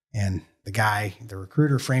 and the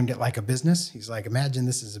recruiter framed it like a business. He's like, imagine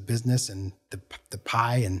this is a business and the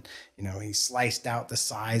pie, and, you know, he sliced out the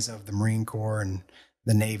size of the Marine Corps and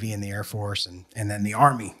the Navy and the Air Force and then the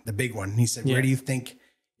Army, the big one. He said, where do you think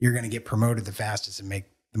you're going to get promoted the fastest and make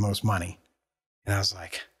the most money? And I was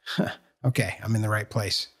like, okay, I'm in the right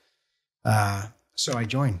place. So I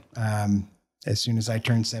joined as soon as I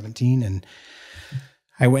turned 17, and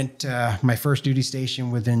I went my first duty station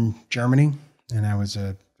within Germany, and I was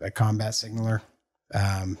a combat signaler.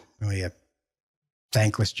 Really a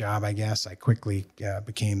thankless job, I guess. I quickly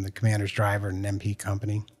became the commander's driver in an MP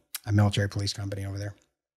company, a military police company over there.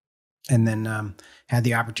 And then had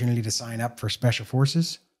the opportunity to sign up for Special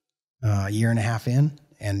Forces a year and a half in.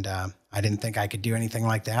 And I didn't think I could do anything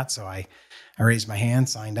like that. So I raised my hand,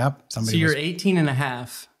 signed up. So you're 18 and a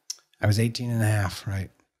half. I was 18 and a half, right.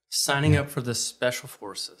 Signing up for the Special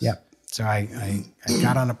Forces. Yep. So I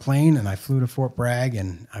got on a plane and I flew to Fort Bragg,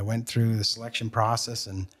 and I went through the selection process,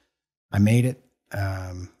 and I made it.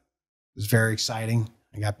 It was very exciting.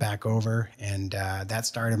 I got back over, and that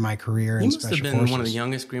started my career in Special Forces. You must have been one of the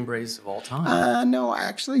youngest Green Berets of all time. No,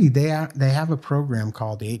 actually, they have a program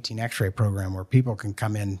called the 18 X-ray program where people can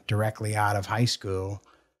come in directly out of high school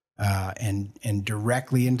and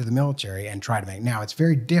directly into the military and try to make. Now, it's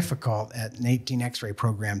very difficult at an 18 X-ray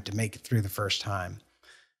program to make it through the first time,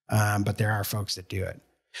 but there are folks that do it.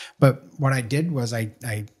 But what I did was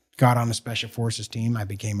I got on a Special Forces team. I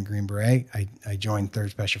became a Green Beret. I joined 3rd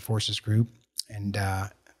Special Forces Group. And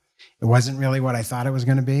it wasn't really what I thought it was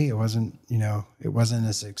going to be. It wasn't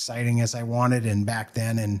as exciting as I wanted. And back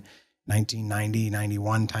then in 1990,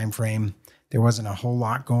 91 timeframe, there wasn't a whole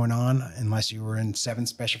lot going on unless you were in 7th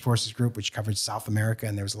Special Forces Group, which covered South America.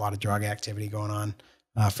 And there was a lot of drug activity going on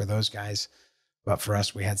for those guys. But for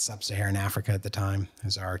us, we had Sub-Saharan Africa at the time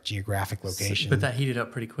as our geographic location. But that heated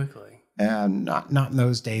up pretty quickly. Not in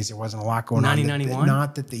those days. There wasn't a lot going on. 1991?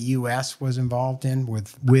 Not that the U.S. was involved in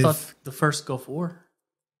with the first Gulf War.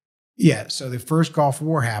 Yeah, so the first Gulf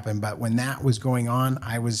War happened, but when that was going on,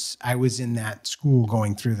 I was in that school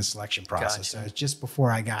going through the selection process. Gotcha. So it's just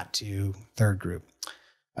before I got to 3rd Group.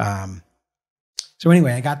 So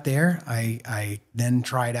anyway, I got there. I then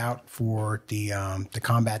tried out for the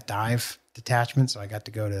combat dive detachment. So I got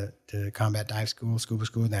to go to combat dive school, scuba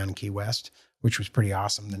school down in Key West, which was pretty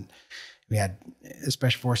awesome. Then we had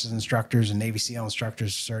Special Forces instructors and Navy SEAL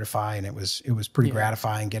instructors certify, and it was pretty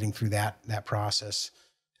gratifying getting through that process.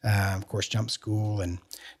 Of course, jump school and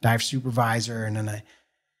dive supervisor, and then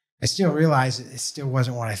I still realized it still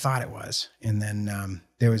wasn't what I thought it was. And then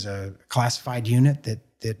there was a classified unit that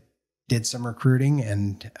did some recruiting,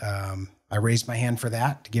 and I raised my hand for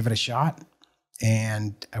that to give it a shot.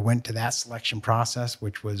 And I went to that selection process,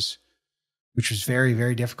 which was very,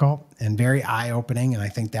 very difficult and very eye-opening. And I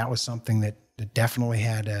think that was something that definitely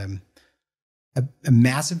had a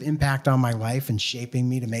massive impact on my life and shaping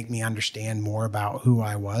me to make me understand more about who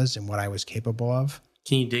I was and what I was capable of.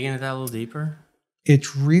 Can you dig into that a little deeper?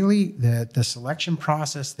 It's really the selection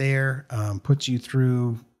process there puts you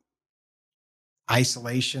through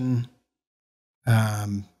isolation.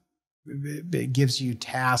 It gives you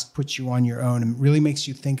tasks, puts you on your own, and really makes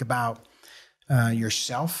you think about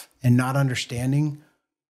yourself and not understanding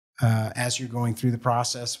as you're going through the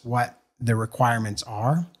process what the requirements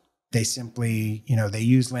are. They simply, they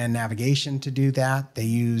use land navigation to do that. They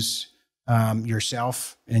use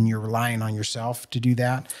yourself, and you're relying on yourself to do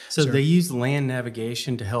that. So they use land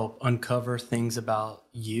navigation to help uncover things about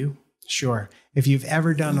you? Sure. If you've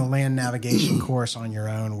ever done a land navigation course on your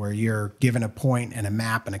own where you're given a point and a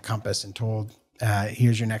map and a compass and told,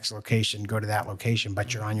 here's your next location, go to that location,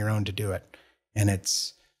 but you're on your own to do it. And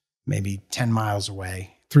it's maybe 10 miles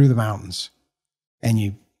away through the mountains. And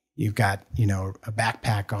you've got, a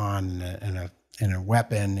backpack on and a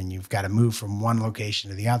weapon, and you've got to move from one location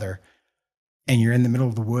to the other. And you're in the middle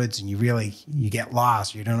of the woods and you get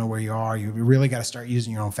lost. You don't know where you are. You really got to start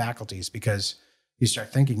using your own faculties, because you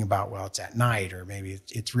start thinking about, well, it's at night, or maybe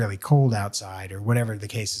it's really cold outside, or whatever the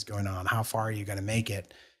case is going on. How far are you going to make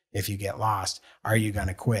it if you get lost? Are you going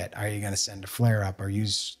to quit? Are you going to send a flare up or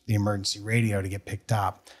use the emergency radio to get picked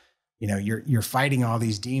up? You're fighting all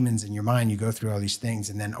these demons in your mind. You go through all these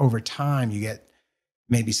things, and then over time you get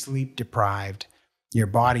maybe sleep deprived. Your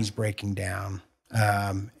body's breaking down.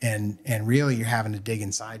 And really you're having to dig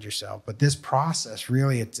inside yourself. But this process,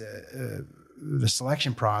 really, it's the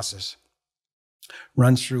selection process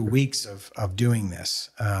runs through weeks of doing this.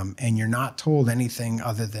 And you're not told anything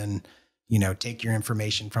other than, take your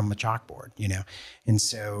information from the chalkboard, And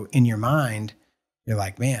so in your mind, you're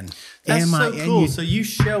like, man, that's so cool. So you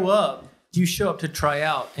show up to try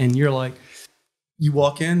out, and you're like, you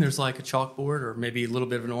walk in, there's like a chalkboard or maybe a little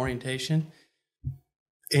bit of an orientation,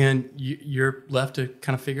 and you're left to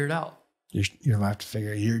kind of figure it out. You're left to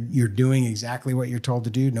figure you're doing exactly what you're told to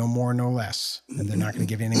do, no more, no less, and they're not going to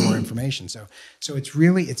give you any more information. So it's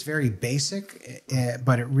very basic,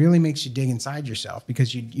 but it really makes you dig inside yourself,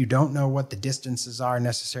 because you don't know what the distances are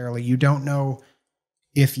necessarily. You don't know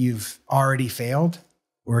if you've already failed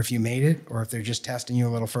or if you made it, or if they're just testing you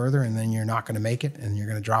a little further and then you're not going to make it and you're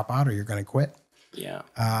going to drop out or you're going to quit. Yeah.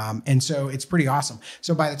 And so it's pretty awesome.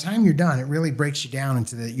 So by the time you're done, it really breaks you down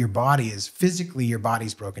into your body's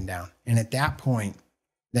broken down. And at that point,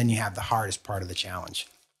 then you have the hardest part of the challenge,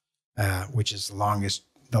 which is the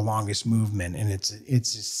longest movement. And it's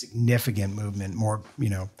a significant movement. More,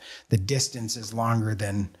 the distance is longer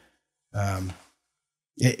than,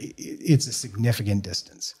 it's a significant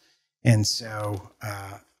distance. And so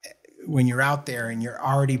when you're out there and you're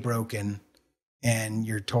already broken, and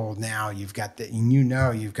you're told now you've got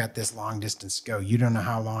this long distance to go. You don't know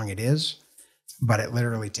how long it is, but it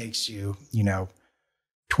literally takes you,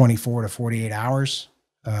 24 to 48 hours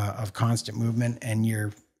of constant movement, and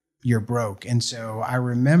you're broke. And so I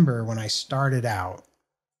remember when I started out,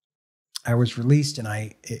 I was released, and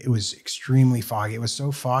it was extremely foggy. It was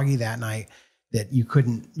so foggy that night that you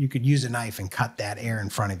could use a knife and cut that air in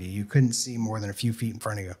front of you. You couldn't see more than a few feet in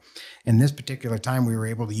front of you. And this particular time we were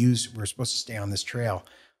supposed to stay on this trail,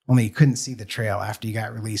 only you couldn't see the trail after you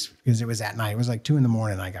got released, because it was at night. It was like 2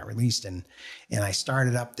 a.m. I got released, and I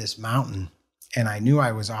started up this mountain, and I knew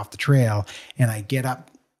I was off the trail, and I get up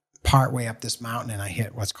partway up this mountain, and I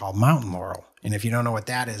hit what's called mountain laurel. And if you don't know what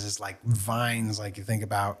that is, it's like vines, like you think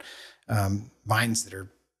about vines that are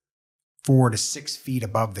 4 to 6 feet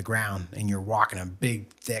above the ground, and you're walking on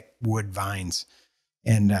big, thick wood vines,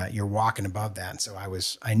 and you're walking above that. And so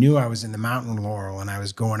I knew I was in the mountain laurel, and I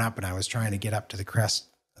was going up, and I was trying to get up to the crest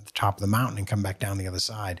at the top of the mountain and come back down the other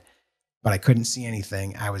side, but I couldn't see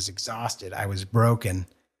anything. I was exhausted. I was broken.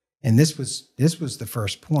 And this was the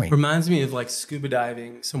first point. Reminds me of like scuba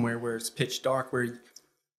diving somewhere where it's pitch dark, where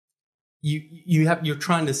you're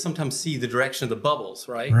trying to sometimes see the direction of the bubbles,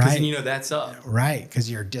 right? Because then you know that's up. Right, because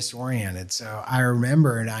you're disoriented. So I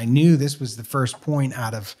remember, and I knew this was the first point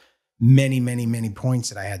out of many, many, many points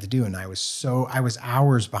that I had to do. And I was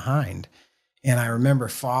hours behind. And I remember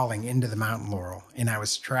falling into the mountain laurel, and I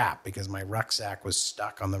was trapped because my rucksack was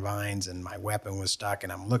stuck on the vines and my weapon was stuck.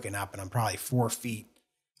 And I'm looking up, and I'm probably 4 feet,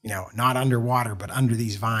 not underwater, but under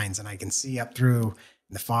these vines. And I can see up through,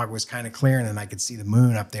 and the fog was kind of clearing, and I could see the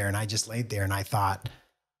moon up there. And I just laid there, and I thought,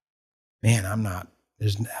 man,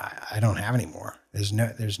 I don't have any more. There's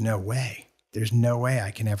no way. There's no way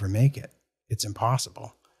I can ever make it. It's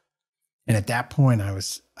impossible. And at that point,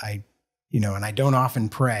 and I don't often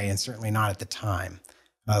pray, and certainly not at the time.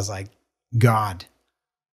 I was like, God,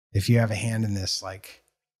 if you have a hand in this, like,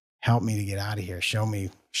 help me to get out of here. Show me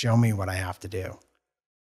what I have to do.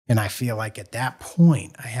 And I feel like at that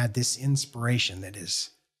point, I had this inspiration that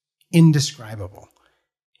is indescribable.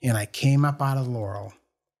 And I came up out of Laurel,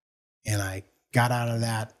 and I got out of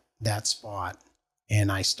that spot,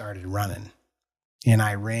 and I started running. And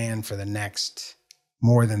I ran for the next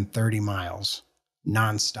more than 30 miles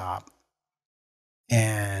nonstop.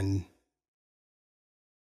 And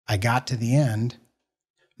I got to the end,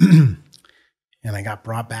 and I got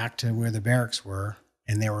brought back to where the barracks were,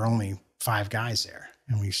 and there were only 5 guys there,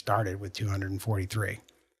 and we started with 243.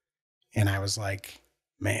 And I was like,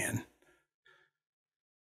 man,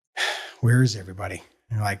 where is everybody?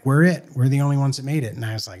 And they're like, we're the only ones that made it. And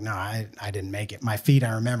I was like, no, I didn't make it. My feet,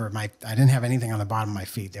 I remember I didn't have anything on the bottom of my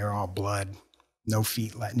feet. They were all blood, no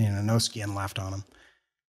feet, no skin left on them.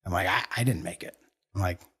 I'm like, I didn't make it. I'm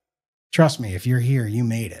like, trust me, if you're here, you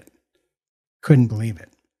made it. Couldn't believe it.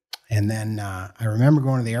 And then I remember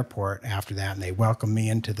going to the airport after that, and they welcomed me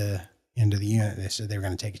into the unit. They said they were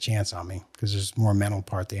going to take a chance on me because there's more mental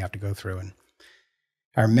part they have to go through. And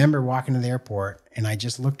I remember walking to the airport, and I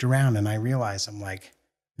just looked around, and I realized, I'm like,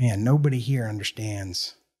 man, nobody here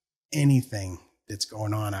understands anything that's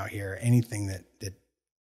going on out here, anything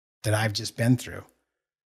that I've just been through.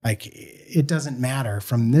 Like, it doesn't matter.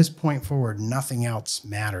 From this point forward, nothing else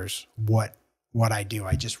matters what I do.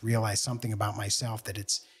 I just realized something about myself, that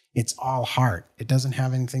it's all heart. It doesn't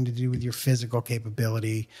have anything to do with your physical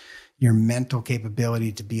capability, your mental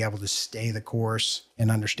capability to be able to stay the course and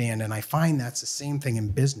understand. And I find that's the same thing in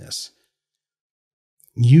business.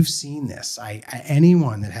 You've seen this.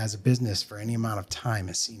 Anyone that has a business for any amount of time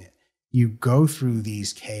has seen it. You go through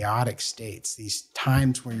these chaotic states, these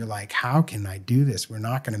times where you're like, how can I do this? We're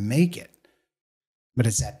not going to make it. But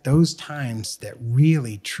it's at those times that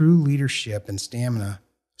really true leadership and stamina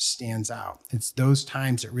stands out. It's those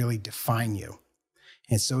times that really define you.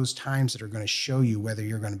 It's those times that are going to show you whether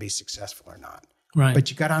you're going to be successful or not. Right.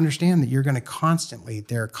 But you got to understand that you're going to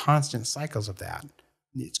there are constant cycles of that.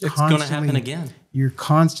 It's going to happen again. You're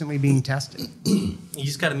constantly being tested. You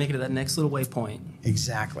just got to make it to that next little waypoint.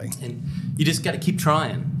 Exactly. And you just got to keep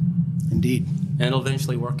trying. Indeed. And it'll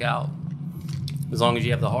eventually work out, as long as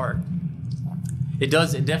you have the heart. It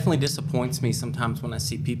does. It definitely disappoints me sometimes when I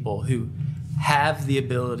see people who have the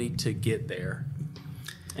ability to get there,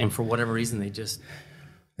 and for whatever reason, they just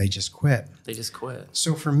quit. They just quit.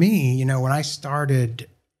 So for me, when I started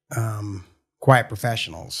Quiet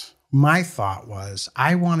Professionals, my thought was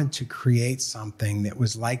I wanted to create something that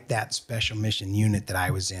was like that special mission unit that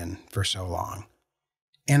I was in for so long.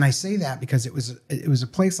 And I say that because it was a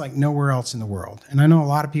place like nowhere else in the world. And I know a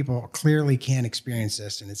lot of people clearly can't experience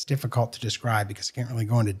this, and it's difficult to describe because I can't really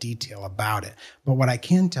go into detail about it. But what I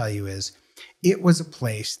can tell you is it was a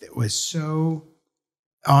place that was so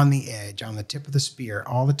on the edge, on the tip of the spear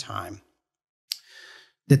all the time,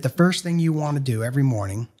 that the first thing you want to do every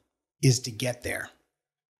morning is to get there.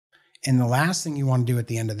 And the last thing you want to do at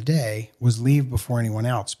the end of the day was leave before anyone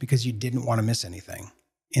else because you didn't want to miss anything.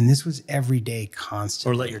 And this was every day,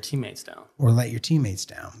 constantly. Or let your teammates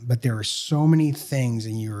down. But there were so many things,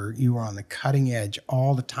 and you were on the cutting edge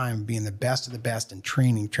all the time, being the best of the best and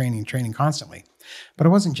training constantly. But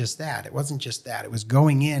it wasn't just that. It was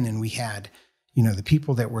going in, and we had, the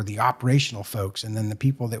people that were the operational folks, and then the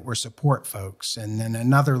people that were support folks, and then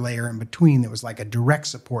another layer in between that was like a direct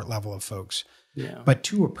support level of folks. Yeah. But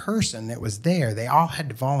to a person that was there, they all had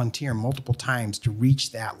to volunteer multiple times to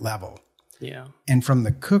reach that level. Yeah. And from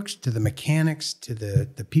the cooks to the mechanics to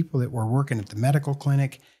the people that were working at the medical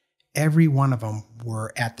clinic, every one of them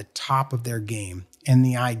were at the top of their game. And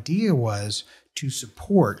the idea was to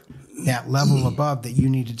support that level above that you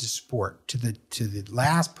needed to support to the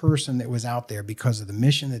last person that was out there because of the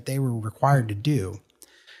mission that they were required to do.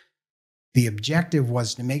 The objective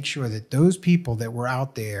was to make sure that those people that were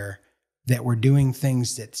out there that were doing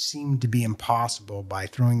things that seemed to be impossible by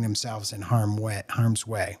throwing themselves in harm's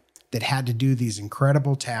way, that had to do these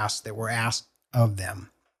incredible tasks that were asked of them,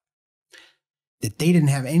 that they didn't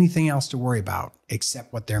have anything else to worry about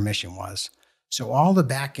except what their mission was. So all the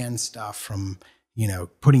back end stuff from,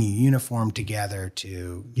 putting a uniform together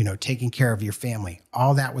to, taking care of your family,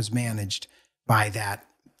 all that was managed by that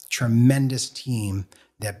tremendous team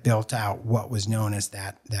that built out what was known as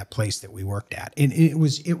that place that we worked at. And it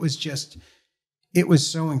was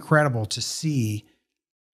so incredible to see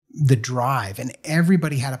the drive, and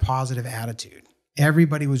everybody had a positive attitude.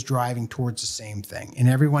 Everybody was driving towards the same thing, and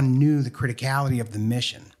everyone knew the criticality of the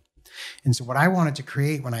mission. And so what I wanted to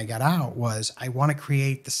create when I got out was I want to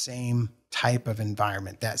create the same type of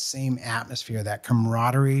environment, that same atmosphere, that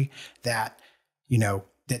camaraderie, that,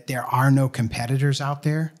 that there are no competitors out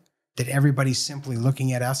there, that everybody's simply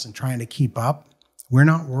looking at us and trying to keep up. We're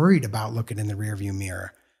not worried about looking in the rearview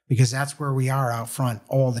mirror because that's where we are out front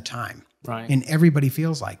all the time. Right. And everybody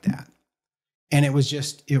feels like that. And it was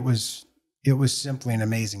simply an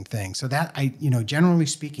amazing thing. So that generally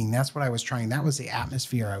speaking, that's what I was trying. That was the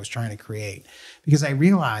atmosphere I was trying to create, because I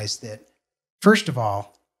realized that, first of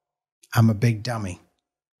all, I'm a big dummy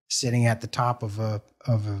sitting at the top of a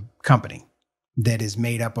company that is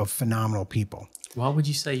made up of phenomenal people. Why would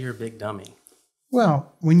you say you're a big dummy?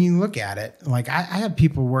 Well, when you look at it, like I have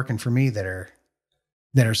people working for me that are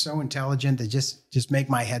so intelligent that just make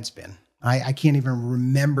my head spin. I can't even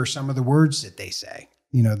remember some of the words that they say.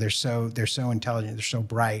 They're so intelligent, they're so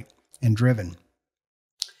bright and driven.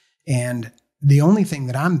 And the only thing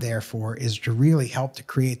that I'm there for is to really help to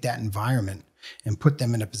create that environment and put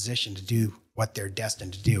them in a position to do what they're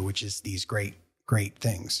destined to do, which is these great, great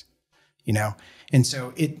things, And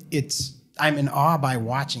so I'm in awe by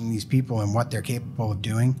watching these people and what they're capable of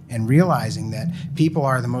doing, and realizing that people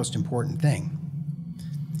are the most important thing.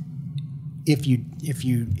 If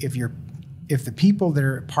the people that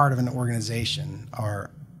are part of an organization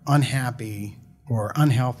are unhappy or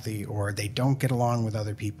unhealthy, or they don't get along with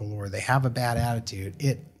other people, or they have a bad attitude,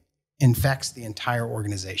 it infects the entire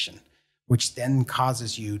organization, which then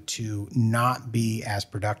causes you to not be as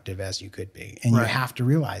productive as you could be. And right. You have to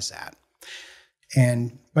realize that.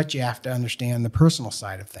 But you have to understand the personal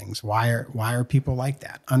side of things. Why are people like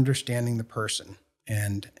that? Understanding the person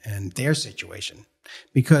and their situation.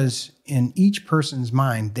 Because in each person's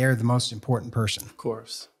mind, they're the most important person. Of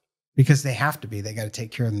course. Because they have to be. They got to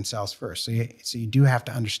take care of themselves first. So you do have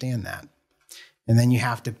to understand that. And then you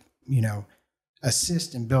have to,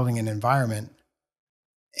 assist in building an environment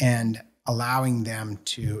and allowing them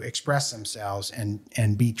to express themselves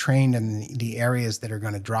and be trained in the areas that are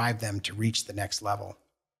going to drive them to reach the next level.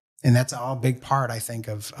 And that's all a big part, I think,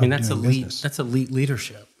 of that's doing elite. business. That's elite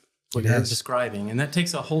leadership, what you're describing. And that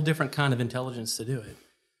takes a whole different kind of intelligence to do it.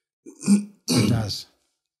 It does,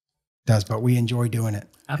 but we enjoy doing it.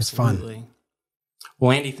 Absolutely. It's fun.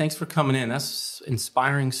 Well, Andy, thanks for coming in. That's an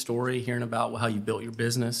inspiring story, hearing about how you built your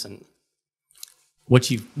business and what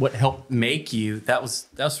helped make you. That's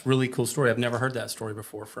a really cool story. I've never heard that story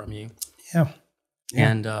before from you. Yeah.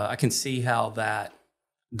 And I can see how that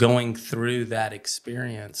going through that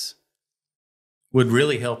experience would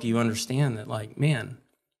really help you understand that, like, man,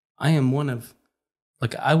 I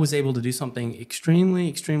was able to do something extremely,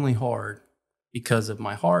 extremely hard because of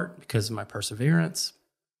my heart, because of my perseverance.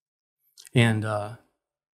 And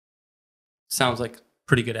sounds like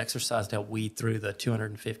pretty good exercise to help weed through the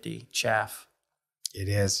 250 chaff. It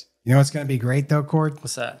is. You know what's going to be great, though, Cord?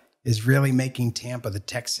 What's that? Is really making Tampa the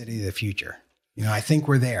tech city of the future. I think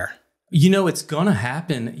we're there. It's going to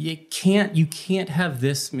happen. You can't have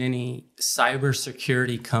this many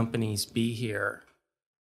cybersecurity companies be here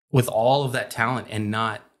with all of that talent and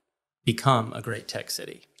not become a great tech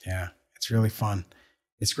city. Yeah, it's really fun.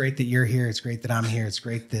 It's great that you're here. It's great that I'm here. It's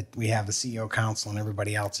great that we have the CEO Council and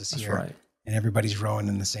everybody else is here. That's right. And everybody's rowing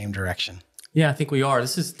in the same direction. Yeah, I think we are.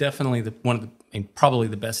 This is definitely probably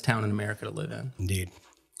the best town in America to live in. Indeed.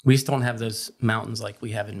 We just don't have those mountains like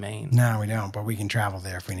we have in Maine. No, we don't, but we can travel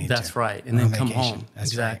there if we need to. That's right. And then come vacation. home. That's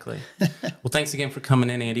exactly. Right. Well, thanks again for coming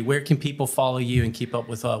in, Andy. Where can people follow you and keep up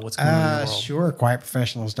with what's going on in the world? Sure.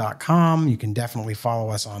 Quietprofessionals.com. You can definitely follow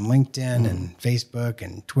us on LinkedIn and Facebook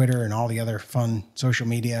and Twitter and all the other fun social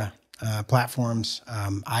media platforms.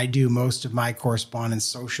 I do most of my correspondence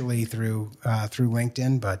socially through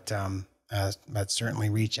LinkedIn, but certainly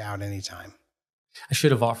reach out anytime. I should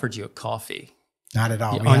have offered you a coffee. Not at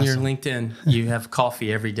all. On your LinkedIn, you have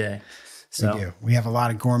coffee every day. So we do. We have a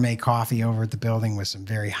lot of gourmet coffee over at the building with some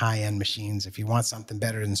very high-end machines. If you want something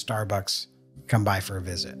better than Starbucks, come by for a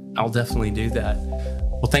visit. I'll definitely do that.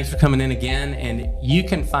 Well, thanks for coming in again. And you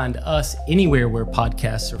can find us anywhere where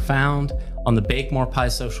podcasts are found, on the Bake More Pie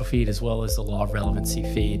social feed, as well as the Law of Relevancy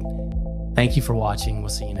feed. Thank you for watching. We'll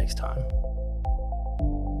see you next time.